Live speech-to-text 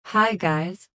Hi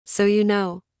guys.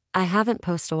 I haven't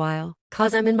posted a while,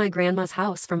 cause I'm in my grandma's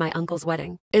house for my uncle's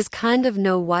wedding. Is kind of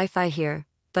no Wi-Fi here,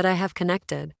 but I have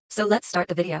connected. So let's start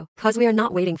the video, cause we are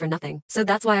not waiting for nothing. So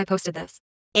that's why I posted this.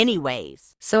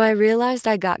 Anyways, So I realized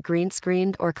I got green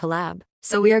screened or collab.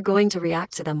 So we are going to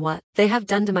react to them what they have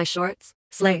done to my shorts.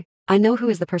 Slay. I know who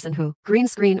is the person who green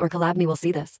screen or collab me will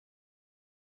see this.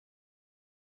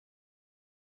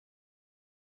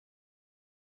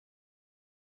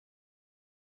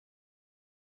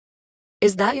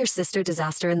 Is that your sister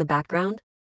Disaster in the background?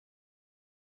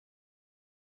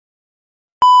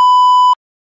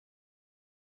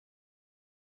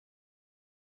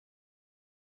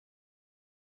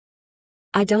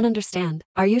 I don't understand.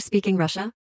 Are you speaking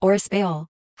Russia? Or Espanol?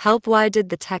 Help, why did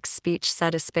the text speech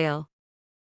said Espanol?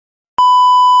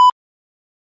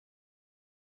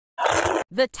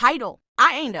 the title.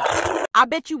 I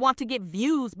bet you want to get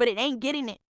views, but it ain't getting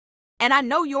it. And I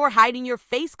know you're hiding your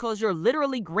face cause you're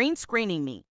literally green screening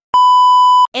me.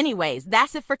 Anyways,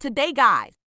 that's it for today,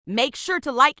 guys. Make sure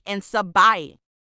to like and sub by.